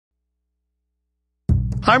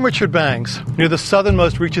I'm Richard Bangs, near the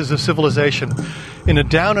southernmost reaches of civilization, in a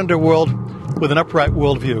down-under world with an upright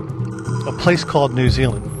worldview, a place called New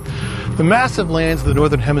Zealand. The massive lands of the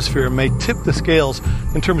Northern Hemisphere may tip the scales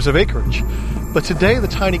in terms of acreage, but today the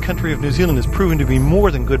tiny country of New Zealand is proving to be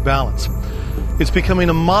more than good balance. It's becoming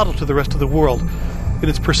a model to the rest of the world in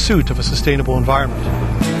its pursuit of a sustainable environment.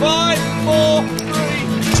 5, 4,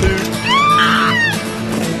 3, 2...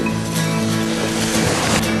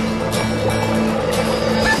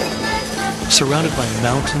 Surrounded by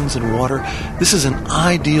mountains and water, this is an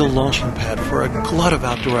ideal launching pad for a glut of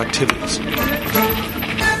outdoor activities.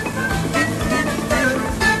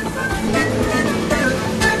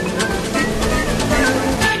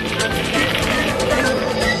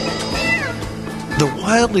 The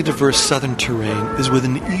wildly diverse southern terrain is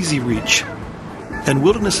within easy reach, and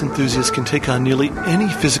wilderness enthusiasts can take on nearly any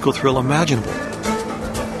physical thrill imaginable,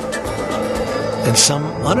 and some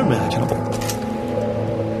unimaginable.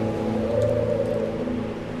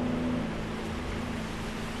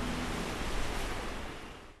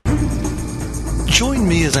 Join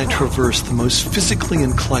me as I traverse the most physically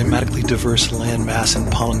and climatically diverse landmass in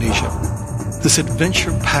Polynesia, this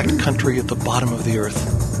adventure-packed country at the bottom of the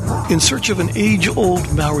earth, in search of an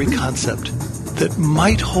age-old Maori concept that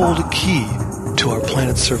might hold a key to our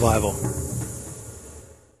planet's survival.